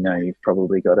town, then you've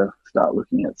probably got to start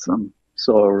looking at some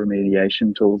soil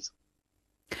remediation tools.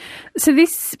 So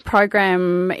this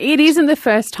program, it isn't the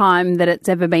first time that it's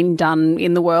ever been done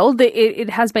in the world. It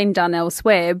has been done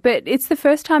elsewhere, but it's the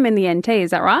first time in the NT,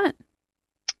 is that right?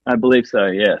 I believe so,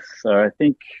 yes. So I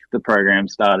think the program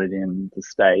started in the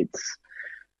States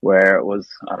where it was,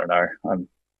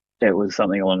 it was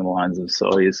something along the lines of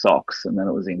soil your socks, and then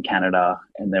it was in Canada,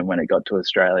 and then when it got to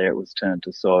Australia, it was turned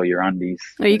to soil your undies.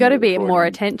 Well, you got to be more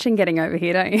attention getting over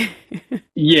here, don't you?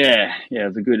 Yeah, it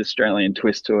was a good Australian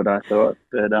twist to it, I thought.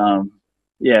 But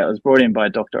it was brought in by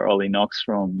Dr. Ollie Knox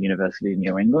from University of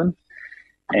New England,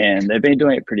 And they've been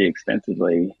doing it pretty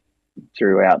extensively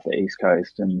throughout the East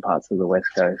Coast and parts of the West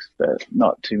Coast, but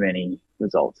not too many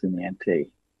results in the NT.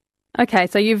 Okay,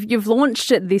 so you've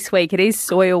launched it this week. It is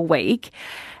Soil Week.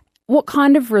 What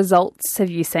kind of results have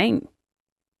you seen?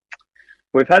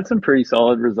 We've had some pretty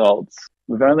solid results.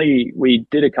 We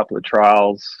did a couple of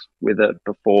trials with it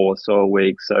before Soil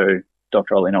Week, so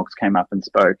Dr. Ollie Knox came up and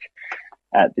spoke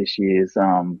at this year's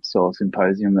soil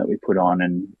symposium that we put on,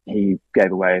 and he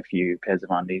gave away a few pairs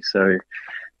of undies. So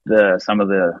some of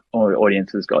the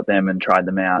audiences got them and tried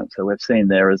them out. So we've seen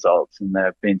their results, and there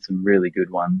have been some really good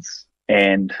ones.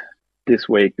 And this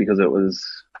week, because it was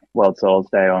World Soils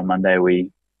Day on Monday,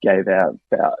 we gave out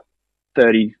about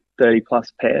 30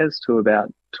 plus pairs to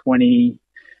about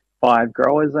 25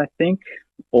 growers, I think,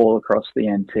 all across the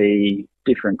NT,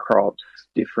 different crops,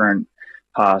 different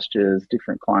pastures,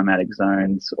 different climatic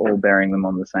zones, all bearing them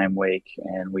on the same week.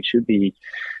 And we should be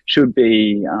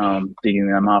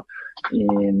digging them up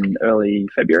in early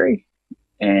February.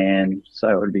 And so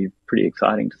it would be pretty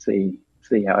exciting to see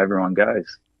how everyone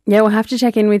goes. Yeah, we'll have to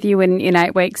check in with you in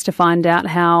 8 weeks to find out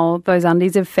how those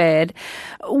undies have fared.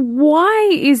 Why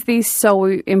is this so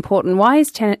important? Why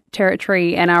is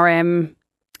Territory NRM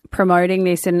promoting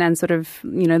this and sort of,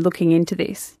 looking into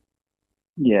this?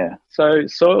 Yeah, so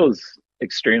soil's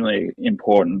extremely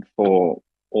important for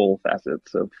all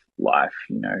facets of life.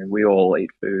 We all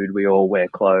eat food, we all wear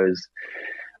clothes,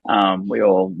 we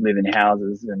all live in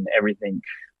houses, and everything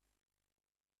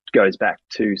goes back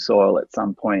to soil at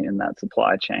some point in that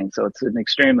supply chain. So it's an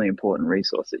extremely important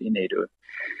resource that you need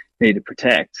to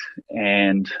protect.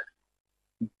 And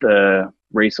the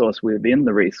resource within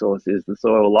the resource is the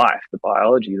soil life, the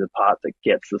biology, the part that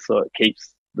keeps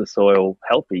the soil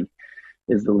healthy,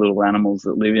 is the little animals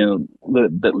that live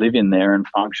in there and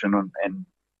function and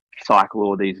cycle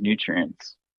all these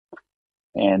nutrients.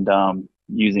 And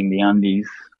using the undies,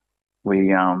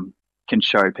 we can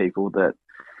show people that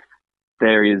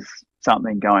there is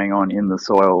something going on in the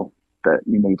soil that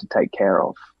you need to take care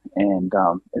of. And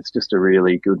it's just a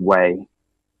really good way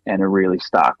and a really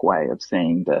stark way of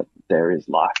seeing that there is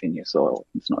life in your soil.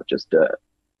 It's not just dirt.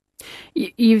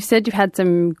 You've said you've had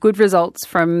some good results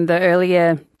from the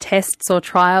earlier tests or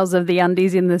trials of the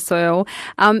undies in the soil.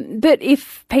 But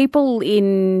if people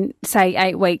in, say,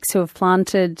 8 weeks who have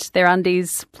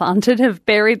have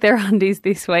buried their undies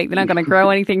this week, they're not going to grow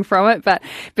anything from it. But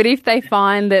if they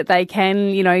find that they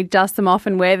can, dust them off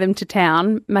and wear them to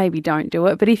town, maybe don't do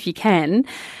it. But if you can,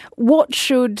 what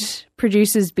should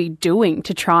producers be doing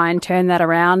to try and turn that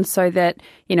around so that,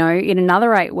 in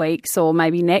another 8 weeks or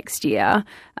maybe next year,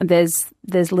 there's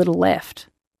little left?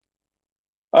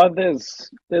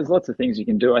 There's lots of things you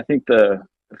can do. I think the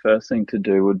first thing to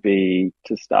do would be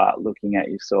to start looking at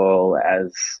your soil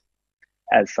as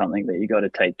something that you got to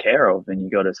take care of, and you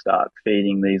got to start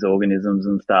feeding these organisms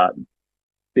and start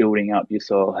building up your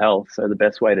soil health. So the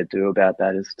best way to do about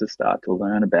that is to start to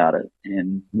learn about it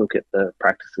and look at the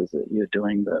practices that you're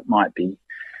doing that might be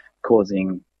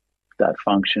causing that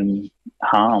function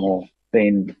harm or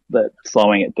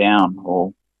slowing it down,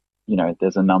 or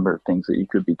there's a number of things that you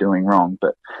could be doing wrong.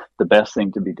 But the best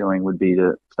thing to be doing would be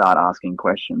to start asking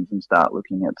questions and start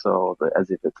looking at soil as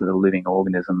if it's a living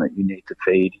organism that you need to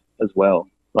feed as well.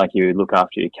 Like you look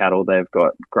after your cattle, they've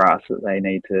got grass that they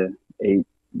need to eat.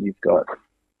 You've got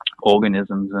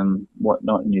organisms and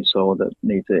whatnot in your soil that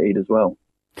need to eat as well.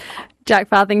 Jack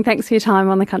Farthing, thanks for your time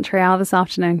on the Country Hour this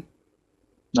afternoon.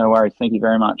 No worries. Thank you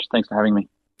very much. Thanks for having me.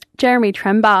 Jeremy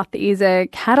Trembath is a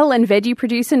cattle and veggie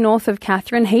producer north of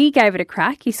Katherine. He gave it a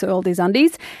crack. He soiled his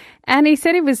undies and he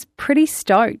said he was pretty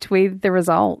stoked with the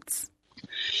results.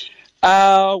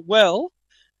 Well,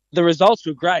 the results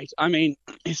were great. I mean,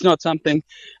 it's not something,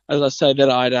 as I say,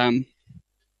 that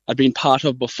I'd been part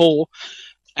of before,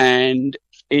 and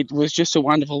it was just a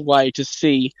wonderful way to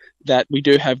see that we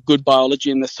do have good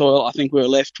biology in the soil. I think we were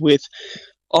left with,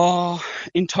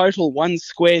 in total, 1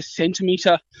 square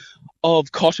centimetre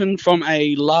of cotton from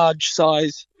a large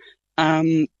size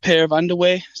pair of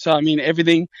underwear. So, I mean,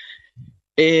 everything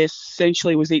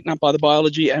essentially was eaten up by the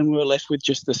biology and we were left with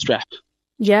just the strap.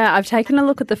 Yeah, I've taken a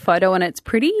look at the photo and it's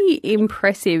pretty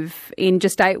impressive in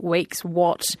just 8 weeks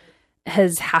what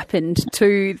has happened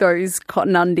to those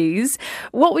cotton undies.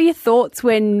 What were your thoughts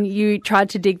when you tried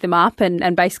to dig them up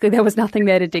and basically there was nothing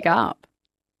there to dig up?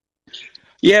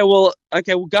 Yeah,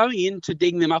 going into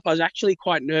digging them up, I was actually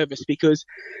quite nervous because,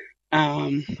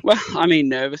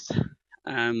 nervous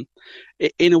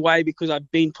in a way because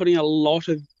I've been putting a lot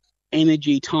of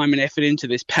energy, time and effort into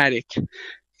this paddock,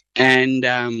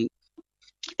 and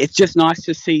it's just nice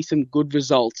to see some good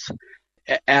results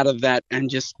out of that and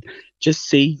just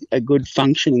see a good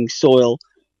functioning soil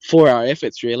for our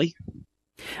efforts, really.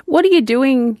 What are you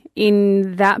doing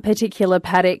in that particular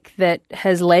paddock that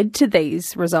has led to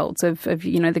these results of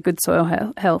the good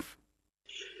soil health?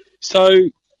 So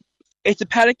it's a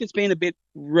paddock that's been a bit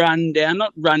run down,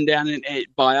 not run down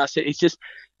by us. It's just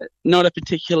not a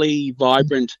particularly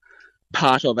vibrant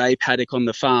part of a paddock on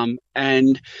the farm.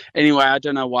 And anyway, I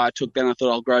don't know why I took that. I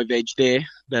thought I'll grow veg there,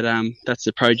 but that's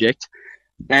the project.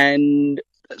 And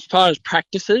as far as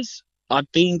practices, I've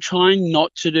been trying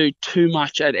not to do too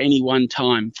much at any one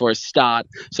time for a start.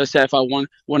 So say if I want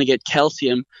to get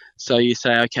calcium, so you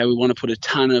say, okay, we want to put a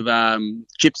ton of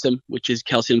gypsum, which is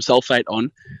calcium sulfate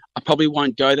on. I probably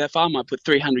won't go that far. I might put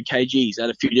 300 kgs at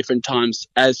a few different times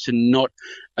as to not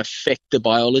affect the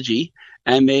biology.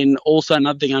 And then also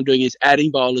another thing I'm doing is adding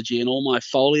biology in all my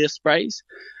foliar sprays.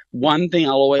 One thing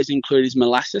I'll always include is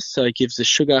molasses, so it gives the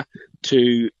sugar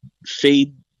to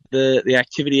feed the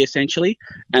activity essentially.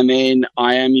 And then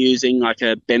I am using like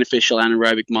a beneficial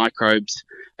anaerobic microbes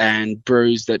and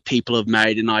brews that people have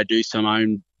made, and I do some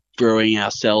own brewing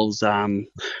ourselves from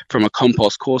a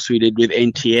compost course we did with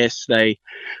NTS. They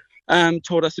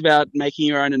taught us about making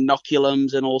your own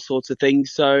inoculums and all sorts of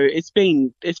things. So it's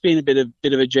been a bit of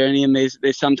a journey, and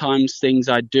there's sometimes things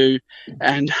I do,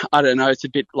 and I don't know, it's a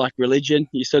bit like religion.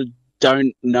 You sort of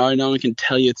don't know, no one can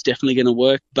tell you it's definitely going to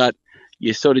work, but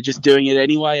you're sort of just doing it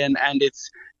anyway, and it's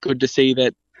good to see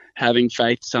that having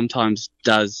faith sometimes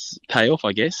does pay off,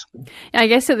 I guess. I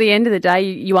guess at the end of the day,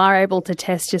 you are able to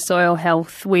test your soil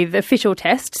health with official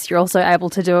tests. You're also able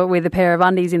to do it with a pair of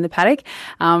undies in the paddock,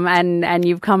 and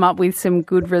you've come up with some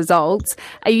good results.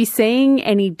 Are you seeing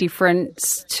any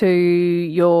difference to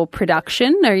your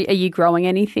production? Are you growing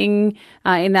anything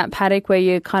in that paddock where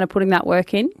you're kind of putting that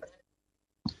work in?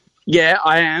 Yeah,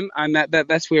 I am, and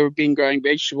that's where we've been growing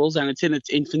vegetables, and it's in its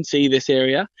infancy, this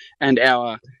area, and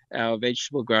our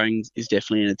vegetable growing is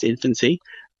definitely in its infancy.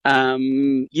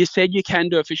 You said you can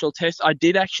do official tests. I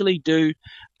did actually do,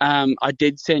 I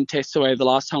did send tests away the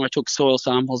last time I took soil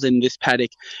samples in this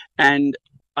paddock, and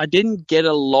I didn't get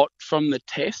a lot from the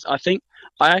test. I think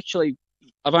I've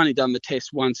only done the test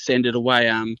once, send it away.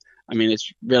 I mean,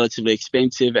 it's relatively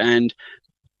expensive, and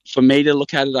for me to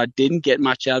look at it, I didn't get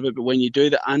much out of it. But when you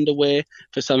do the underwear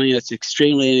for something that's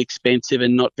extremely inexpensive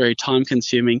and not very time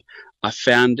consuming, I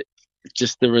found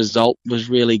just the result was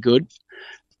really good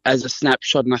as a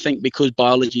snapshot. And I think because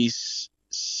biology is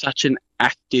such an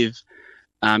active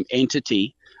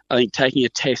entity, I think taking a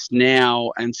test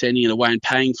now and sending it away and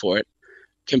paying for it,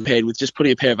 compared with just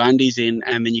putting a pair of undies in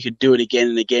and then you could do it again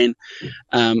and again.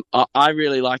 I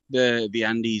really like the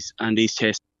undies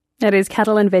test. That is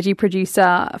cattle and veggie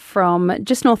producer from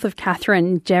just north of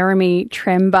Katherine, Jeremy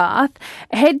Trembath.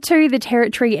 Head to the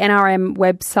Territory NRM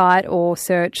website or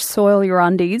search Soil Your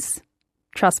Undies.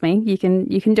 Trust me, you can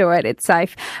do it. It's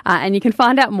safe. And you can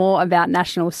find out more about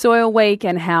National Soil Week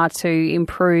and how to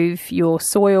improve your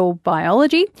soil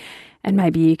biology. And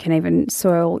maybe you can even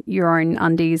soil your own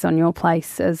undies on your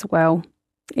place as well.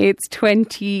 It's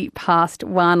 1:20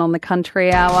 on the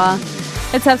Country Hour.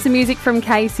 Let's have some music from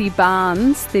Casey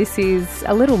Barnes. This is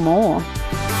A Little More.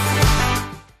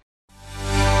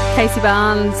 Casey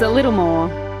Barnes, A Little More.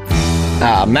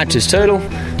 Matches Turtle,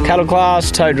 cattle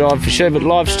class, tow drive for Sherbert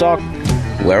Livestock.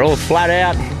 We're all flat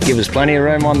out. Give us plenty of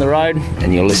room on the road,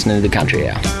 and you're listening to the Country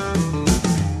Hour.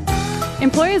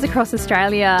 Employers across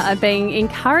Australia are being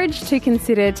encouraged to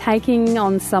consider taking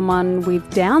on someone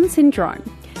with Down syndrome.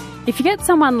 If you get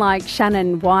someone like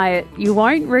Shannon Wyatt, you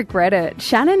won't regret it.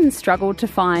 Shannon struggled to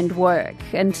find work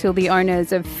until the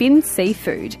owners of Finn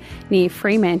Seafood near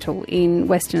Fremantle in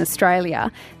Western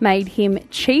Australia made him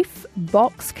Chief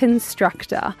Box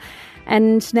Constructor.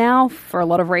 And now, for a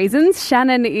lot of reasons,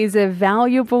 Shannon is a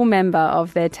valuable member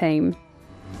of their team.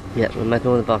 Yeah, we're making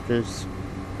all the boxes.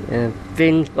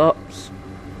 Finn's box,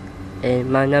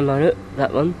 and my name on it,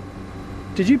 that one.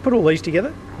 Did you put all these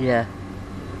together? Yeah.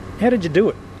 How did you do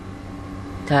it?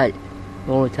 Tape.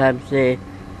 All the tapes there.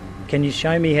 Can you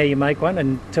show me how you make one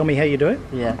and tell me how you do it?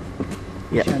 Yeah.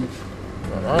 Yeah.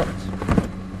 Like that.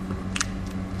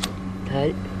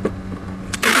 Tape.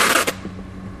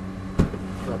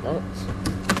 Like that.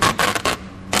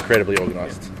 Incredibly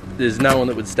organised. There's no one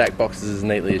that would stack boxes as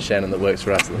neatly as Shannon that works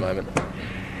for us at the moment.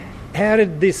 How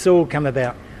did this all come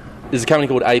about? There's a company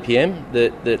called APM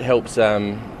that helps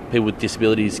people with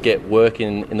disabilities get work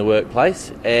in the workplace,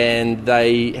 and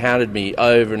they hounded me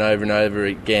over and over and over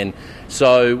again.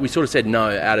 So we sort of said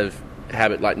no out of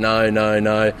habit, like no.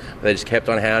 They just kept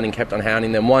on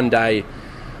hounding. Then one day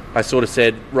I sort of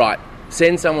said, right,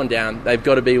 send someone down. They've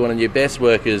got to be one of your best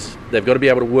workers. They've got to be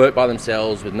able to work by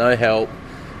themselves with no help.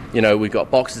 You know, we've got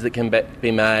boxes that can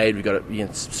be made. We've got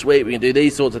to sweep. We can do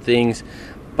these sorts of things.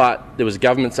 but there was a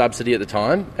government subsidy at the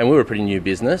time, and we were a pretty new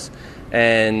business,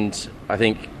 and I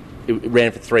think it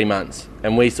ran for 3 months,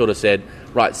 and we sort of said,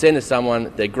 right, send us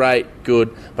someone, they're great, good,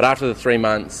 but after the 3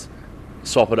 months,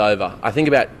 swap it over. I think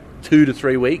about 2 to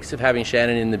 3 weeks of having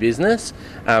Shannon in the business,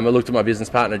 I looked at my business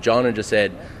partner John and just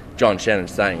said, John,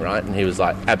 Shannon's staying, right? And he was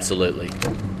like, absolutely.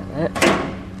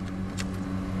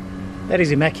 That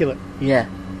is immaculate. Yeah.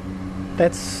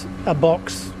 That's a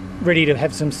box ready to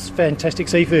have some fantastic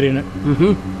seafood in it.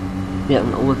 Mm-hmm. Yeah,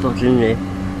 and all sorts in there.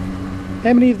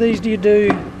 How many of these do you do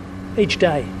each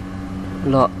day?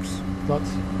 Lots. Lots?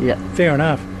 Yeah. Fair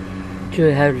enough.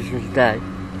 200 a day.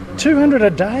 200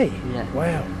 a day? Yeah.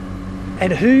 Wow.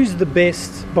 And who's the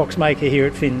best box maker here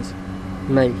at Finn's?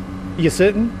 Me. You're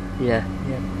certain? Yeah.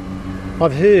 Yeah.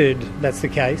 I've heard that's the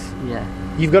case. Yeah.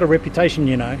 You've got a reputation,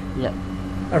 you know. Yeah.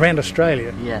 Around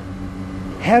Australia. Yeah.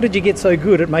 How did you get so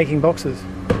good at making boxes?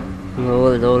 All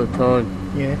the time.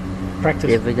 Yeah.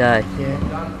 Practice. Every day. Yeah.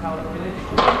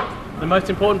 The most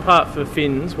important part for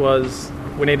Finn's was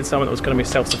we needed someone that was going to be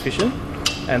self-sufficient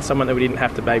and someone that we didn't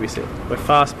have to babysit. We're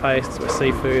fast-paced, we're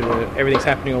seafood, everything's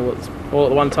happening all at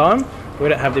the one time. We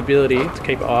don't have the ability to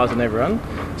keep eyes on everyone.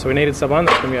 So we needed someone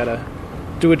that's going to be able to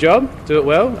do a job, do it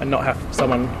well, and not have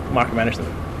someone micromanage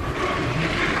them.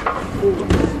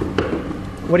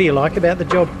 What do you like about the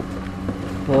job?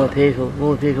 More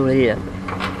people here.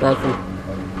 Love them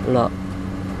a lot.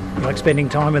 You like spending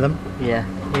time with them? Yeah.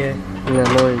 Yeah. And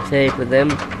I'm morning tea with them,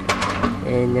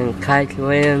 and then cake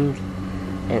around,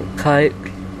 and coke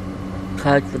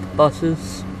with the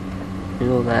bosses,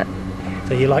 and all that.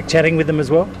 So you like chatting with them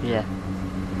as well? Yeah.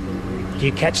 Do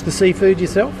you catch the seafood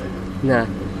yourself? No.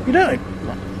 You don't?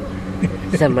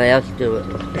 No. Somebody else do it.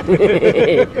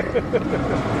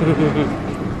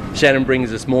 Shannon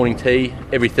brings us morning tea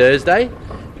every Thursday.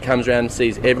 Comes around and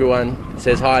sees everyone,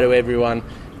 says hi to everyone,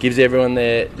 gives everyone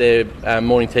their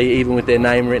morning tea, even with their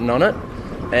name written on it.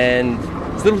 And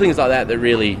it's little things like that that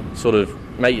really sort of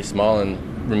make you smile and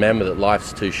remember that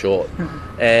life's too short.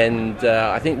 And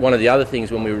I think one of the other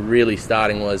things when we were really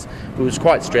starting was it was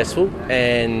quite stressful,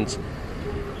 and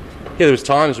there was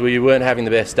times where you weren't having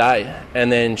the best day,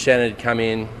 and then Shannon would come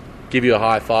in, give you a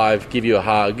high five, give you a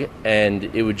hug, and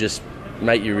it would just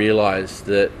make you realise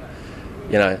that,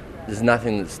 you know, there's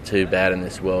nothing that's too bad in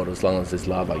this world as long as there's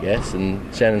love, I guess.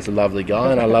 And Shannon's a lovely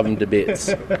guy, and I love him to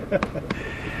bits.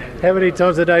 How many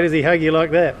times a day does he hug you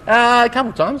like that? A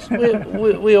couple of times.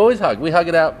 We always hug. We hug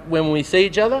it out when we see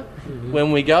each other,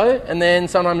 when we go, and then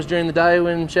sometimes during the day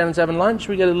when Shannon's having lunch,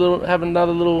 we have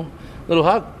another little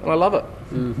hug, and I love it.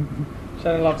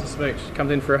 Shannon loves to smooch.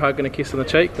 Comes in for a hug and a kiss on the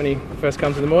cheek when he first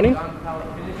comes in the morning.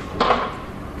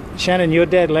 Shannon, your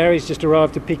dad Larry's just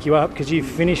arrived to pick you up because you've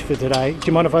finished for today. Do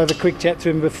you mind if I have a quick chat to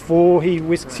him before he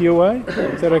whisks you away?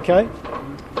 Is that okay?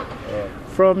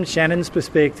 From Shannon's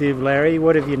perspective, Larry,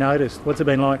 what have you noticed? What's it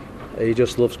been like? He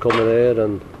just loves coming here,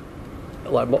 and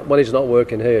like when he's not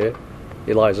working here,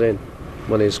 he lies in.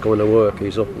 When he's going to work,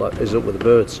 he's up with the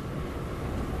birds.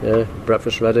 Yeah,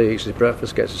 breakfast ready, eats his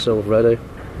breakfast, gets himself ready.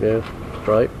 Yeah,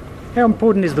 great. How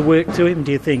important is the work to him,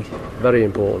 do you think? Very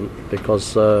important,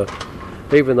 because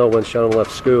even though when Shannon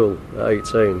left school at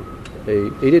 18,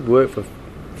 he did work for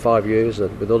 5 years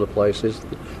with other places,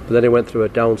 but then he went through a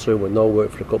downturn with no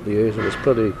work for a couple of years. It was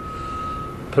pretty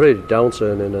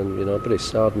downturning and, you know, pretty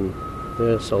sad, and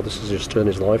yeah, so this has just turned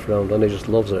his life around, and he just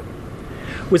loves it.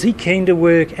 Was he keen to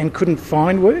work and couldn't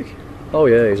find work? Oh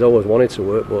yeah, he's always wanted to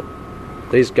work, but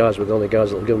these guys were the only guys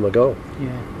that'll give him a go.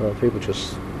 Yeah. People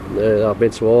just, I've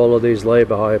been to all of these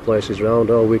labour hire places around,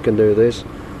 we can do this.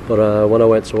 But when I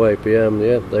went to APM,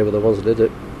 yeah, they were the ones that did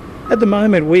it. At the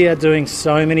moment, we are doing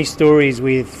so many stories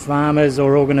with farmers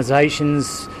or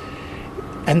organisations,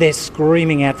 and they're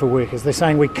screaming out for workers. They're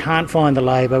saying we can't find the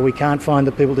labour, we can't find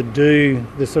the people to do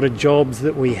the sort of jobs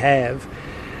that we have.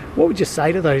 What would you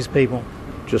say to those people?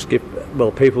 Just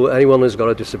anyone who's got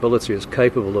a disability is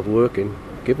capable of working,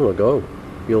 give them a go.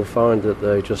 You'll find that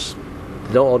they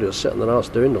don't all just sit in the house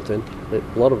doing nothing.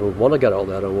 A lot of them want to get out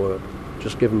there and work.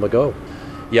 Just give them a go.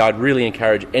 Yeah, I'd really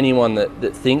encourage anyone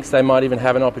that thinks they might even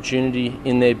have an opportunity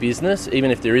in their business,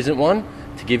 even if there isn't one,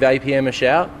 to give APM a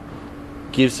shout,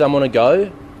 give someone a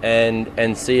go,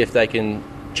 and see if they can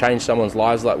change someone's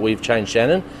lives like we've changed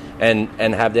Shannon,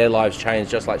 and have their lives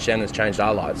changed just like Shannon's changed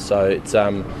our lives. So it's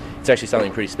actually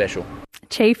something pretty special.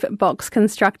 Chief box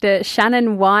constructor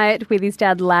Shannon Wyatt with his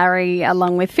dad Larry,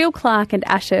 along with Phil Clark and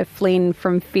Asher Flynn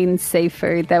from Finn's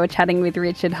Seafood. They were chatting with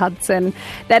Richard Hudson.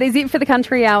 That is it for the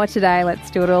Country Hour today. Let's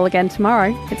do it all again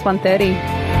tomorrow. It's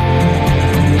 1:30.